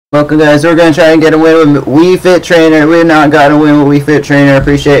Welcome guys, we're going to try and get a win with Wii Fit Trainer. We've not got a win with Wii Fit Trainer.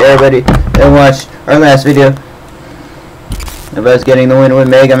 Appreciate everybody that watched our last video of us getting the win with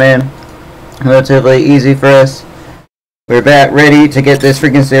Mega Man. Relatively easy for us. We're back ready to get this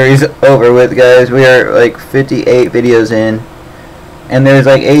freaking series over with, guys. We are like 58 videos in, and there's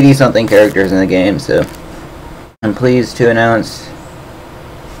like 80 something characters in the game, so I'm pleased to announce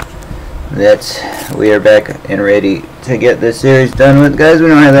that we are back and ready to get this series done with, guys. We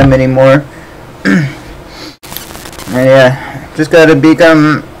don't have that many more. And yeah, just gotta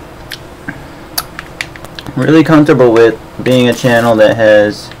become really comfortable with being a channel that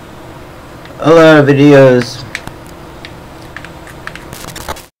has a lot of videos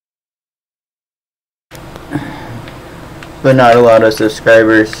but not a lot of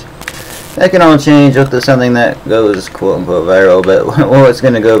subscribers. That can all change up to something that goes quote-unquote viral, but what's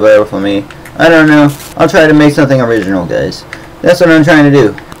going to go viral for me? I don't know. I'll try to make something original, guys. That's what I'm trying to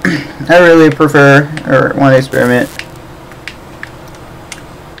do. I really prefer, or want to experiment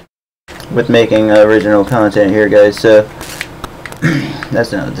with making original content here, guys, so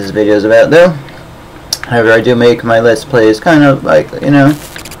that's not what this video is about, though. However, I do make my Let's Plays kind of like, you know,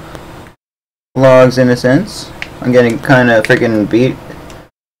 vlogs in a sense. I'm getting kind of freaking beat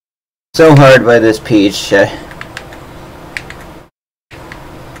so hard by this Peach. A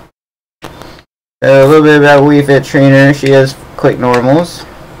little bit about Wii Fit Trainer. She has quick normals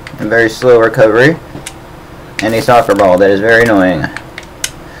and very slow recovery, and a soccer ball that is very annoying.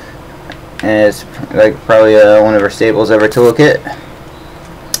 And it's like probably one of her staples of her toolkit.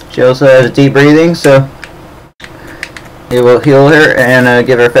 She also has deep breathing, so it will heal her and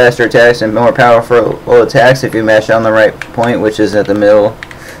give her faster attacks and more powerful attacks if you mash on the right point, which is at the middle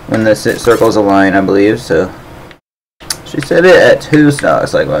when the circles align, I believe. So she said it at 2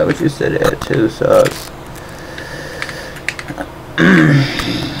 stocks. Like, why would you say it at 2 stocks?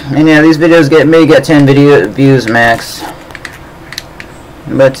 And yeah, these videos may get 10 video views max,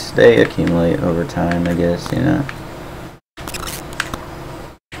 but they accumulate over time, I guess, you know.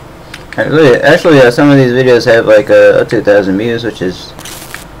 Actually, some of these videos have like 2,000 views, which is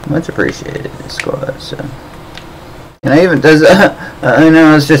much appreciated, squad. So, and I even does. I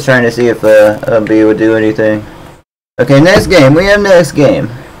know. I was just trying to see if B would do anything. Okay, next game. We have next game.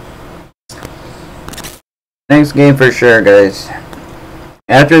 Next game for sure, guys.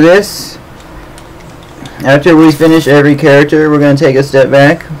 After this, after we finish every character, we're gonna take a step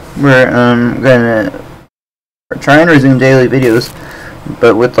back. We're gonna try and resume daily videos,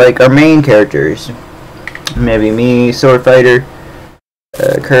 but with like our main characters. Maybe me, Sword Fighter,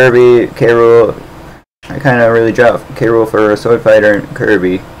 Kirby, K. Rool. I kind of really dropped K. Rool for Sword Fighter and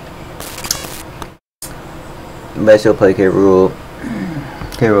Kirby. But I still play K. Rool.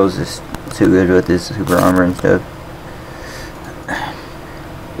 K. Rool's just too good with his super armor and stuff.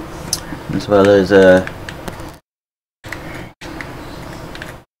 As well as I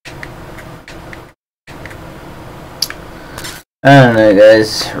don't know,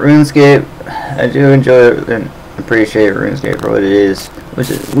 guys. RuneScape, I do enjoy and appreciate RuneScape for what it is.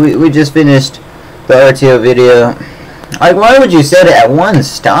 We just finished the RTO video. Like, why would you set it at 1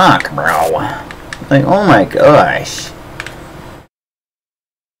 stock, bro? Like, oh my gosh.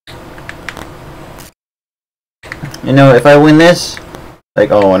 You know, if I win this, like,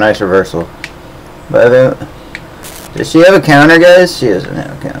 oh, a nice reversal. But does she have a counter, guys? She doesn't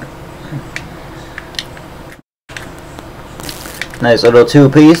have a counter. Nice little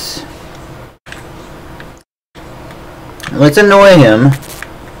 2-piece. Let's annoy him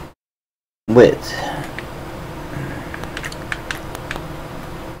with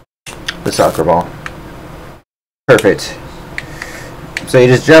the soccer ball. Perfect. So you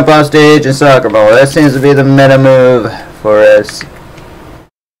just jump off stage and soccer ball. That seems to be the meta move for us.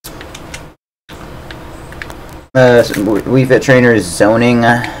 Wii Fit Trainer is zoning.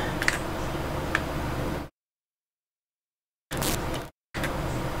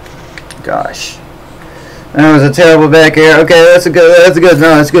 Gosh, that was a terrible back air. Okay, that's good.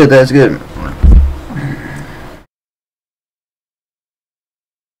 No, that's good.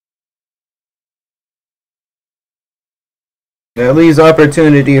 That leaves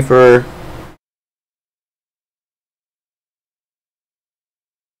opportunity for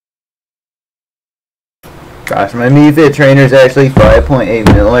gosh, my Wii Fit Trainer is actually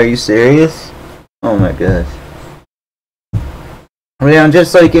 5.8 mil. Are you serious? Oh my gosh. Yeah, I'm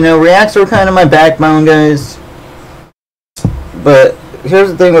just like, you know, reacts are kind of my backbone, guys. But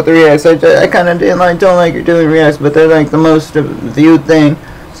here's the thing with the reacts. I kind of don't like doing reacts, but they're like the most viewed thing.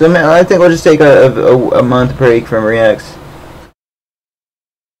 So I think we'll just take a month break from reacts.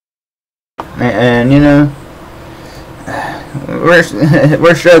 And you know,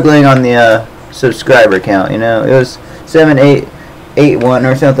 we're struggling on the subscriber count. You know, it was 7881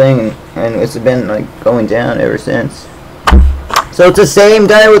 or something, and it's been like going down ever since. So it's the same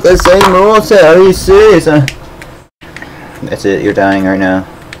guy with the same rule set. Are you serious? That's it. You're dying right now.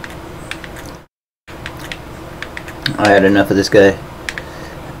 I had enough of this guy.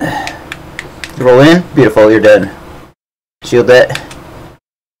 Roll in. Beautiful. You're dead. Shield that.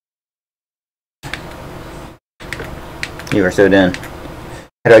 You are so done.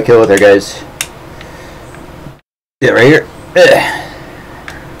 How do I kill with her, guys? Yeah, right here.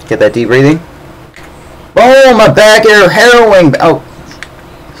 Get that deep breathing. Boom! My back air harrowing. Oh.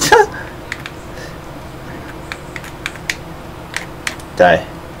 Die.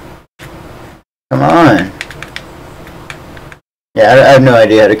 Come on. Yeah, I have no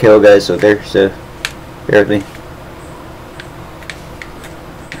idea how to kill guys so bear with me.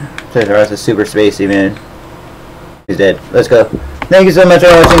 That's a super spacey, man. He's dead. Let's go. Thank you so much for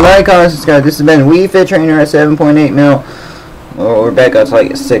watching. Like, comment, subscribe. This has been Wii Fit Trainer at 7.8 mil. Or we're back up to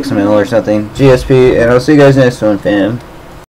like 6 mil or something. GSP, and I'll see you guys next one, fam.